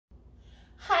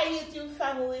Hi YouTube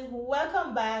family,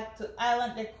 welcome back to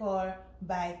Island Decor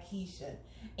by Keisha.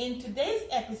 In today's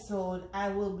episode, I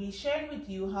will be sharing with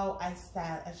you how I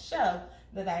style a shelf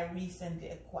that I recently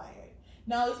acquired.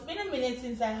 Now, it's been a minute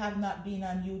since I have not been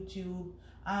on YouTube.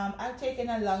 I've taken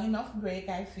a long enough break,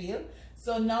 I feel.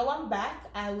 So now I'm back.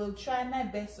 I will try my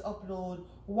best to upload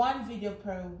one video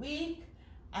per week,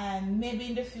 and maybe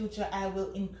in the future I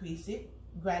will increase it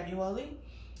gradually.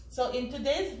 So in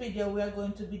today's video, we are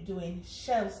going to be doing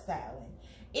shelf styling.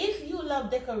 If you love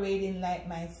decorating like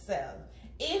myself,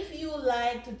 if you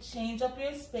like to change up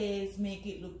your space, make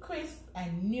it look crisp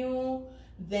and new,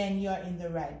 then you're in the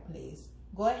right place.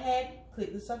 Go ahead,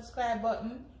 click the subscribe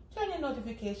button, turn your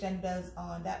notification bells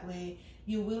on. That way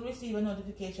you will receive a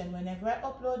notification whenever I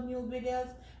upload new videos,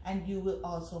 and you will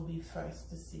also be first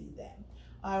to see them.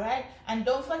 All right, and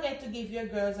don't forget to give your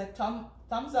girls a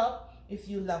thumbs up if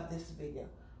you love this video.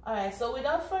 Alright, so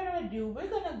without further ado, we're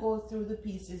going to go through the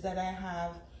pieces that I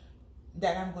have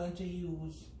that I'm going to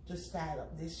use to style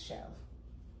up this shelf.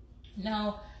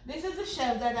 Now, this is the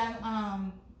shelf that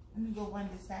I'm, let me go one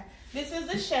this side. This is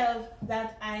the shelf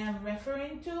that I am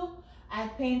referring to. I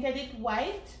painted it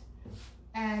white,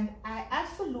 and I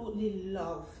absolutely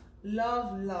love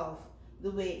the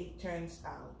way it turns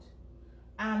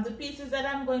out. The pieces that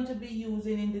I'm going to be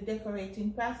using in the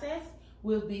decorating process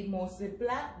will be mostly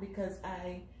black because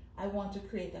I want to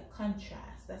create a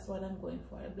contrast. That's what I'm going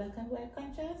for, a black and white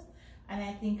contrast, and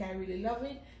I think I really love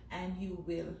it, and you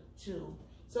will too.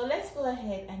 So let's go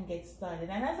ahead and get started,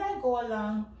 and as I go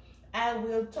along, I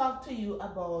will talk to you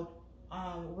about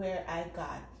where I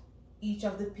got each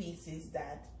of the pieces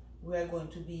that we're going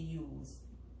to be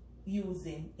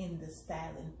using in the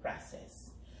styling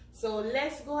process. So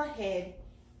let's go ahead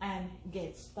and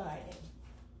get started.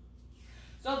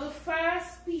 So the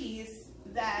first piece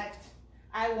that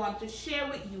I want to share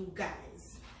with you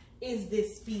guys is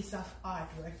this piece of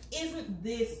artwork. Isn't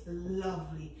this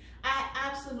lovely? I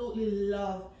absolutely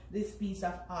love this piece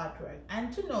of artwork.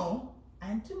 And to know,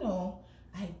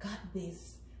 I got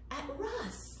this at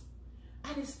Ross.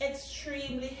 And it's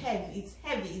extremely heavy. It's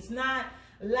heavy. It's not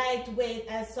lightweight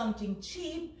as something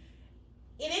cheap.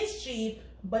 It is cheap,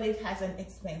 but it has an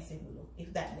expensive look,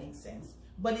 if that makes sense.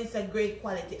 But it's a great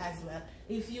quality as well.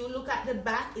 If you look at the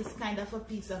back, it's kind of a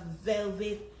piece of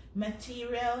velvet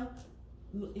material.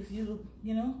 If you look,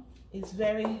 you know, it's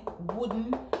very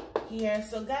wooden here.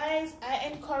 So guys,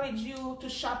 I encourage you to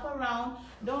shop around.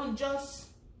 Don't just,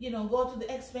 you know, go to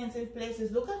the expensive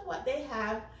places. Look at what they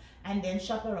have and then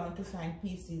shop around to find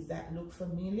pieces that look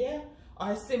familiar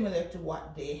or similar to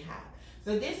what they have.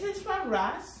 So this is from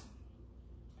Ross,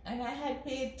 and I had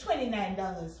paid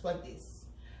 $29 for this.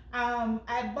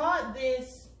 I bought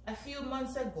this a few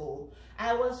months ago.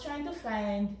 I was trying to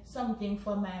find something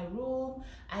for my room.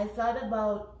 I thought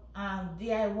about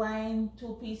DIYing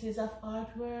 2 pieces of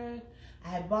artwork.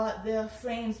 I bought the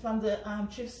frames from the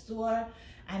thrift store,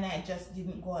 and I just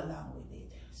didn't go along with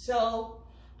it. So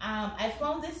I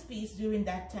found this piece during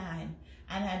that time,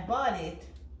 and I bought it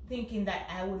thinking that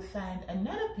I would find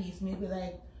another piece maybe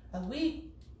like a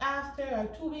week after or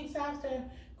 2 weeks after.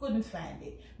 Couldn't find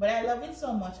it, but I love it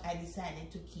so much I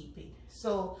decided to keep it.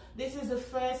 So this is the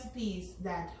first piece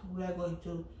that we're going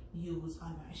to use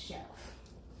on our shelf.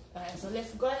 All right, so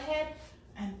let's go ahead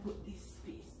and put this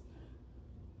piece.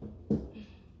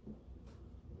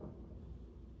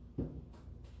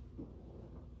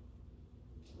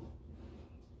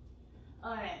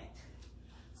 All right,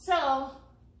 so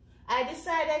I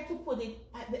decided to put it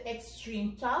at the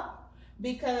extreme top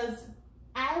because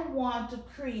I want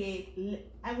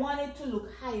it to look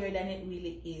higher than it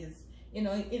really is. You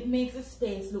know, it makes the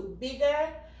space look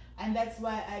bigger, and that's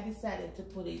why I decided to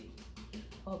put it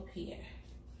up here.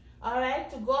 All right,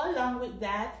 to go along with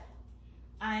that,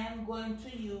 I am going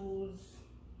to use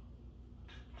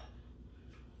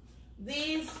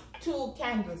these 2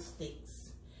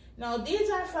 candlesticks. Now, these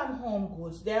are from Home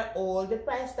Goods. They're old. The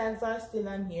price tags are still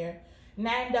on here,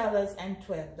 $9 and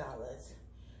 $12.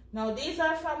 Now, these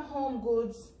are from Home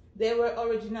Goods. They were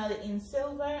originally in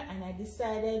silver, and I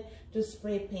decided to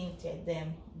spray painted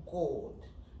them gold.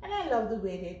 And I love the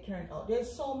way they turned out.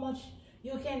 There's so much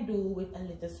you can do with a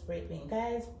little spray paint.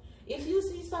 Guys, if you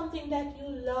see something that you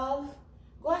love,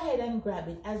 go ahead and grab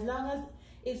it. As long as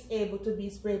it's able to be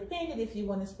spray painted, if you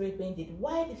want to spray paint it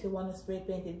white, if you want to spray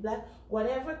paint it black,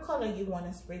 whatever color you want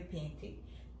to spray paint it,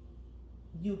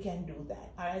 you can do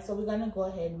that. All right, so we're going to go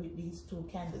ahead with these 2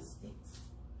 candlesticks.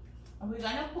 And we're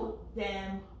going to put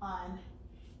them on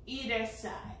either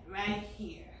side, right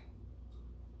here.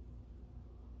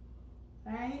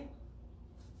 Right?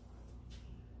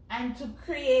 And to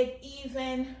create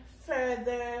even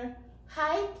further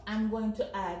height, I'm going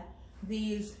to add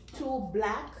these 2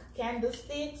 black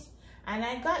candlesticks, and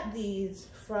I got these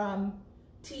from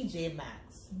TJ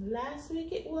Maxx. Last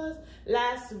week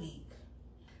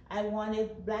I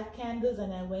wanted black candles,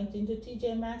 and I went into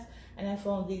TJ Maxx and I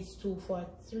found these 2 for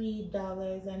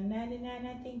 $3.99,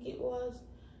 I think it was,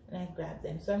 and I grabbed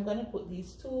them. So I'm going to put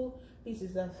these 2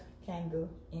 pieces of candle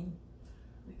in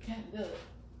the candle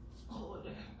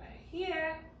holder right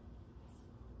here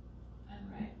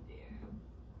and right there.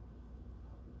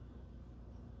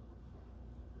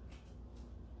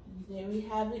 And there we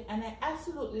have it, and I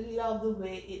absolutely love the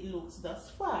way it looks thus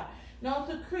far. Now,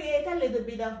 to create a little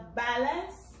bit of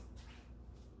balance,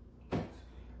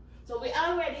 so we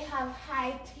already have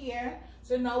height here,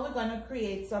 so now we're going to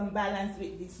create some balance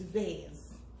with this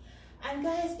vase. And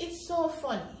guys, it's so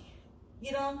funny,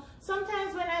 you know,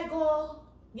 sometimes when I go,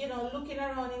 you know, looking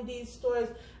around in these stores,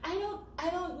 I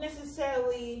don't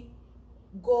necessarily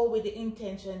go with the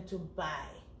intention to buy,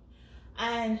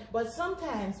 but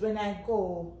sometimes when I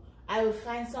go, I will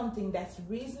find something that's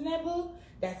reasonable,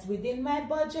 that's within my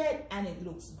budget, and it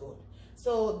looks good.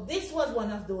 So this was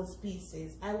one of those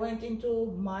pieces. I went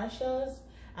into Marshall's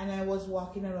and I was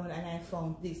walking around and I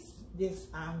found this vase,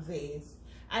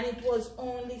 and it was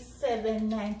only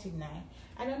 $7.99.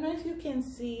 I don't know if you can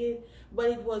see it,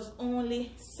 but it was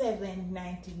only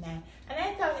 $7.99, and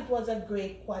I thought it was a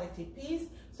great quality piece,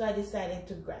 so I decided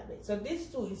to grab it. So this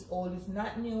too is old, it's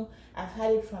not new. I've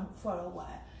had it for a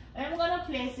while. And I'm gonna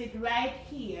place it right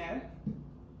here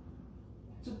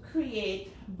to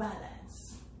create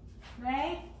balance,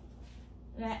 right?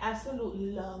 And I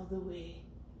absolutely love the way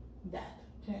that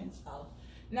turns out.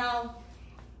 Now,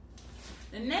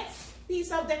 the next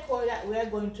piece of decor that we're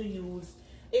going to use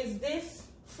is this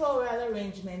floral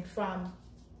arrangement from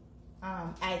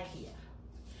IKEA.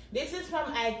 This is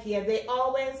from IKEA. They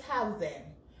always have them.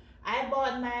 I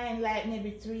bought mine like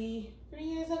maybe three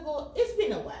years ago. It's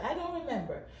been a while, I don't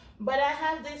remember. But I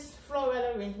have this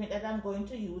floral arrangement that I'm going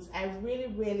to use. I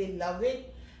really love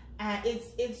it.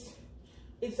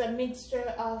 It's a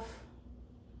mixture of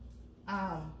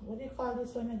what do you call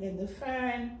this one again? The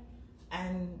fern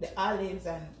and the olives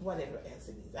and whatever else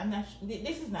it is. I'm not sure.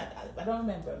 This is not olive, I don't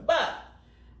remember. But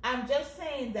I'm just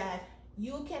saying that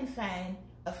you can find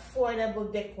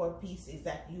affordable decor pieces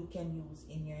that you can use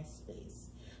in your space.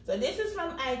 So this is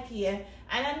from IKEA,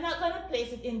 and I'm not going to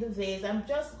place it in the vase. I'm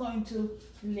just going to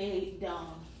lay it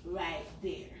down right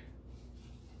there.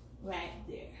 Right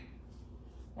there.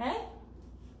 Right?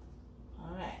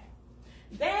 All right.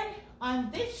 Then on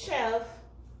this shelf,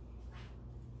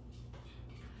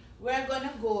 we're going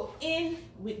to go in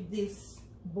with this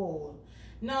bowl.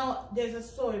 Now, there's a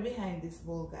story behind this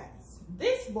bowl, guys.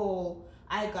 This bowl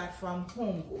I got from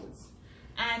HomeGoods,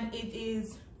 and it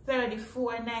is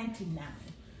 $34.99.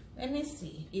 Let me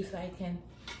see if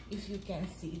you can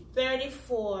see,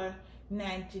 $34.99.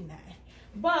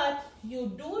 But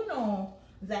you do know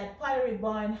that Pottery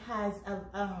Barn has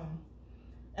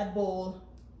a bowl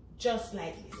just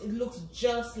like this. It looks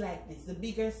just like this. The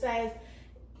bigger size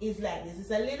is like this.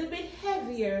 It's a little bit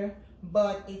heavier,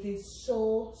 but it is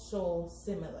so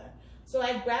similar. So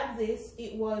I grabbed this.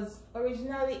 It was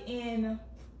originally in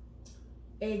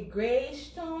a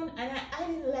grayish tone, and I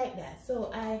didn't like that.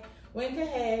 So I went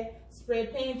ahead, spray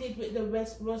painted with the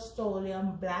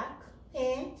Rust-Oleum black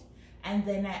paint, and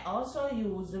then I also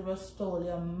used the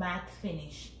Rust-Oleum matte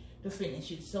finish to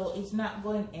finish it, so it's not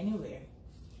going anywhere,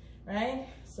 right?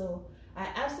 So I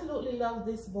absolutely love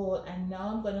this bowl, and now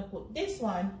I'm going to put this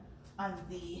one on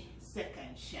the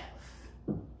second shelf,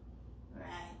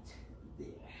 right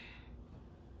there.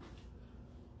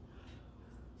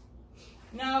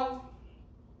 Now,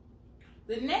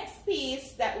 the next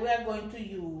piece that we're going to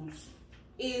use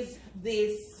is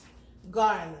this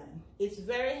garland. It's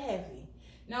very heavy.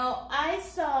 Now, I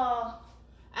saw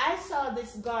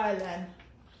this garland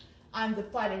on the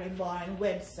Pottery Barn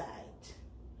website.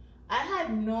 I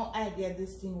had no idea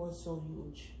this thing was so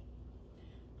huge.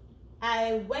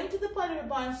 I went to the Pottery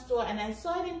Barn store and I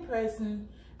saw it in person,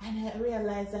 and I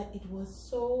realized that it was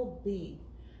so big.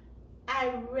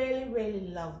 I really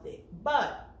loved it,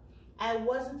 but I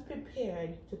wasn't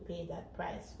prepared to pay that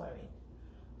price for it.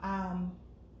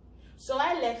 So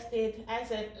I left it. I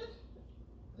said,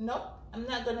 nope, I'm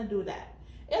not gonna do that.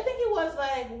 I think it was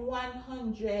like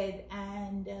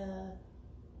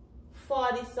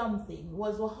 140 something,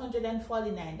 was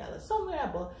 $149, somewhere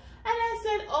above. And I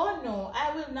said, oh no,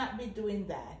 I will not be doing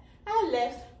that. I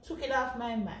left, took it off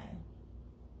my mind.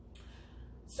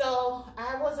 So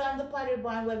I was on the Pottery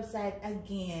Barn website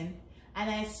again, and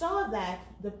I saw that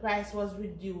the price was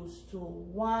reduced to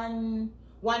 $109.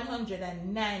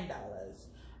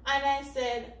 And I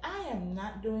said, I am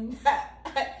not doing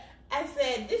that. I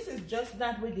said, this is just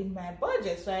not within my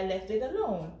budget, so I left it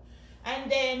alone.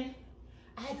 And then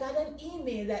I got an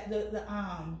email that the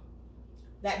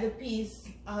piece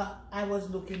I was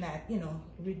looking at, you know,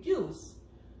 reduced.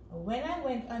 When I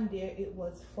went on there, it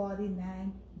was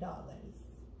 $49.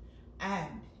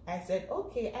 And I said,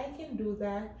 okay, I can do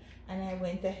that. And I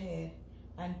went ahead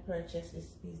and purchased this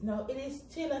piece. Now, it is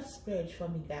still a splurge for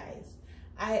me, guys.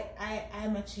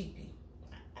 I'm a cheapie.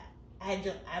 I'm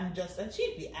just a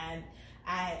cheapie. And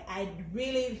I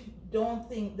really don't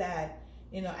think that,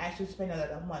 you know, I should spend a lot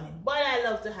of money. But I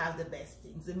love to have the best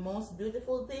things. The most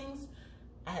beautiful things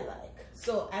I like.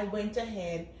 So I went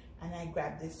ahead and I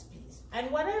grabbed this piece.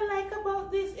 And what I like about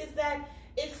this is that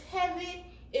it's heavy,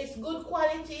 it's good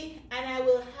quality, and I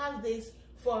will have this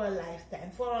for a lifetime,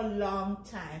 for a long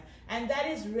time. And that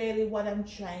is really what I'm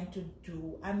trying to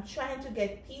do. I'm trying to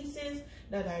get pieces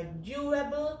that are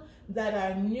durable, that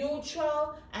are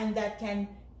neutral, and that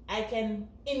I can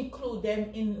include them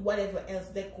in whatever else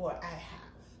decor I have.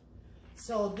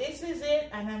 So this is it,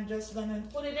 and I'm just gonna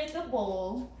put it in the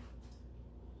bowl.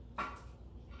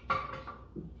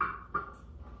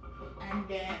 And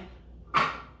then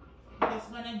I'm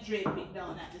just gonna drape it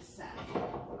down at the side,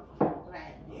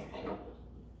 right there.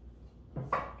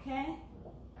 Okay?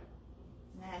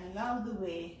 And I love the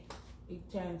way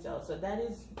it turns out. So that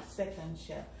is second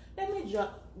shelf. Let me draw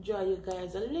you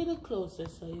guys a little closer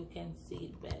so you can see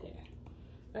it better.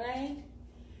 Right?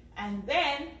 And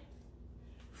then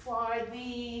for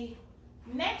the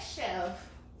next shelf,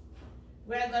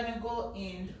 we're gonna go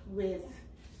in with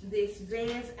this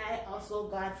vase I also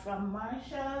got from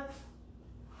Marshalls.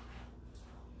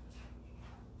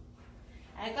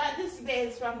 I got this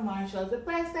vase from Marshalls. The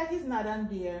price tag is not on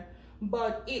there,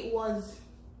 but it was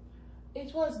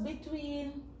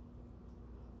between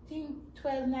I think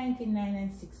 $12.99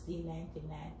 and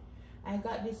 $16.99. I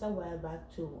got this a while back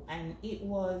too, and it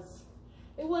was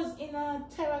in a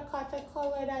terracotta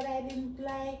color that I didn't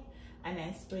like, and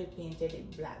I spray painted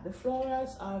it black. The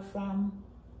florals are from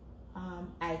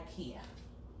IKEA.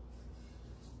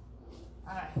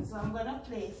 Alright, so I'm gonna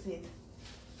place it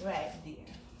right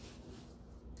there.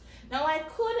 Now I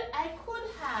could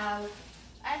have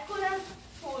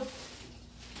put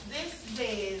this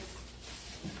vase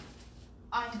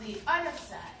on the other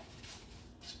side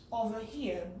over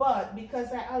here, but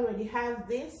because I already have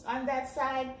this on that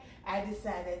side, I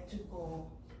decided to go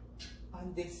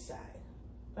on this side,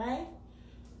 right?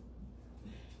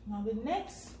 Now the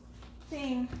next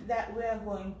thing that we're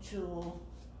going to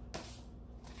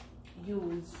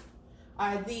use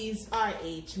are these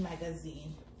RH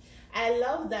magazine. I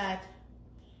love that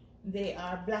they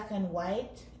are black and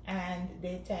white and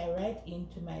they tie right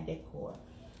into my decor.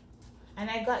 And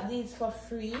I got these for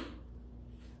free.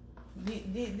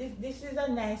 This is a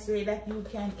nice way that you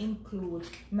can include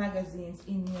magazines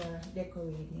in your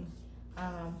decorating.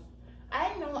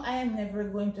 I know I am never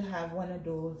going to have one of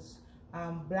those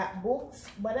black books,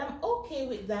 but I'm okay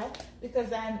with that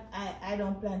because I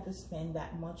don't plan to spend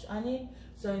that much on it.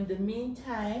 So in the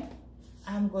meantime,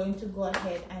 I'm going to go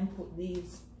ahead and put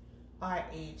these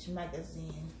RH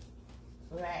magazine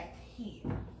right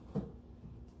here.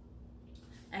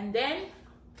 And then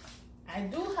I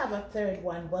do have a third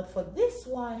one, but for this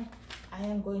one, I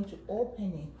am going to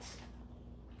open it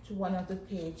to one of the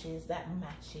pages that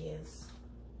matches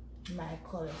my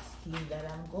color scheme that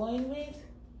I'm going with.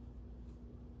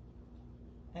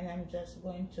 And I'm just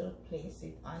going to place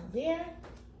it on there.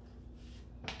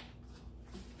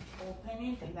 Open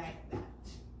it like that.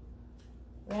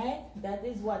 Right? That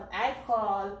is what I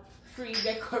call free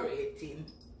decorating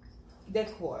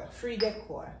decor, free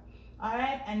decor. All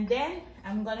right, and then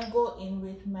I'm gonna go in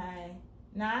with my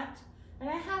knot, and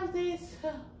I have this.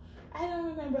 I don't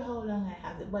remember how long I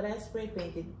have it, but I spray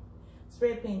painted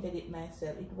it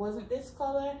myself. It wasn't this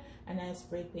color, and I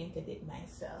spray painted it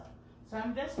myself. So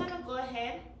I'm just gonna go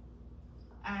ahead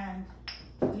and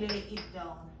lay it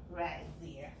down right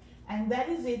there, and that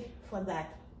is it for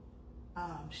that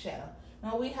shell.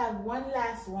 Now we have one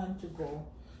last one to go.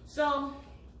 So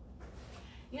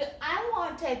I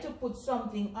wanted to put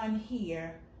something on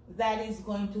here that is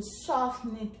going to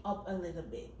soften it up a little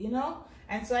bit, you know?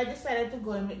 And so I decided to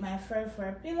go in with my fur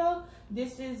pillow.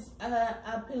 This is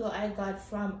a pillow I got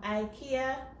from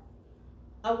IKEA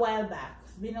a while back.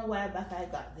 It's been a while back I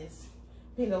got this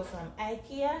pillow from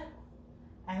IKEA.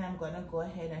 And I'm gonna go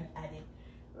ahead and add it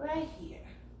right here.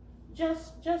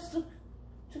 Just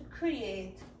to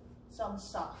create some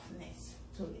softness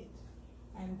to it.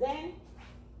 And then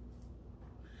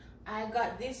I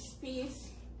got this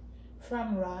piece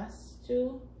from Ross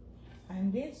too,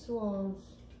 and this was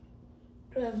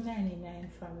 $12.99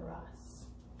 from Ross.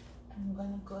 I'm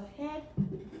gonna go ahead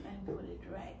and put it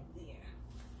right there.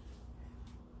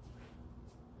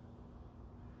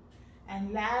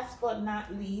 And last but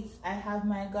not least, I have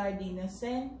my gardenia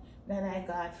scent that I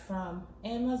got from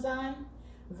Amazon.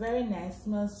 Very nice,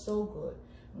 smells so good.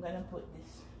 I'm gonna put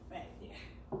this right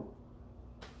there.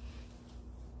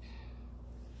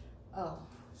 Oh,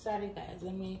 sorry guys,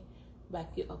 let me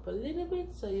back you up a little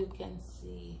bit so you can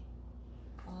see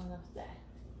all of that.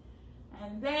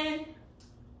 And then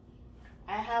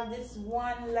I have this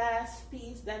one last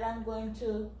piece that I'm going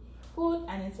to put,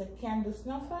 and it's a candle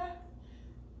snuffer.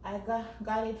 I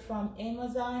got it from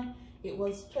Amazon. It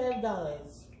was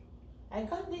 $12. I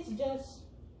got this just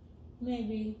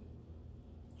maybe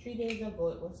 3 days ago.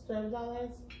 It was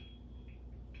 $12.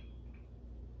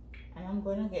 And I'm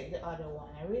gonna get the other one.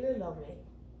 I really love it.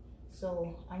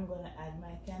 So I'm gonna add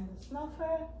my candle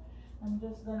snuffer. I'm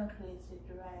just gonna place it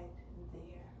right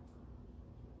there.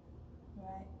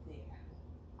 Right there.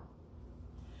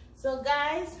 So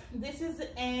guys, this is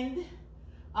the end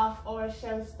of our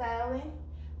shelf styling.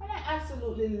 And I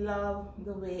absolutely love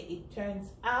the way it turns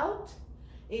out.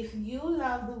 If you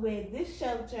love the way this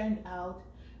shelf turned out,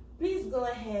 please go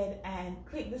ahead and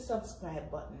click the subscribe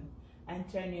button and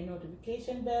turn your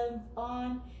notification bell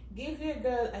on. Give your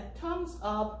girl a thumbs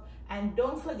up, and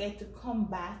don't forget to come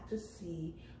back to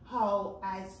see how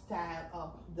I style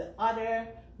up the other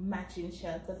matching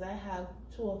shelf, because I have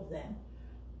 2 of them.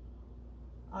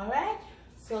 Alright,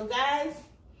 so guys,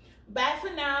 bye for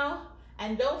now,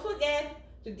 and don't forget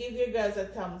to give your girls a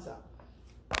thumbs up.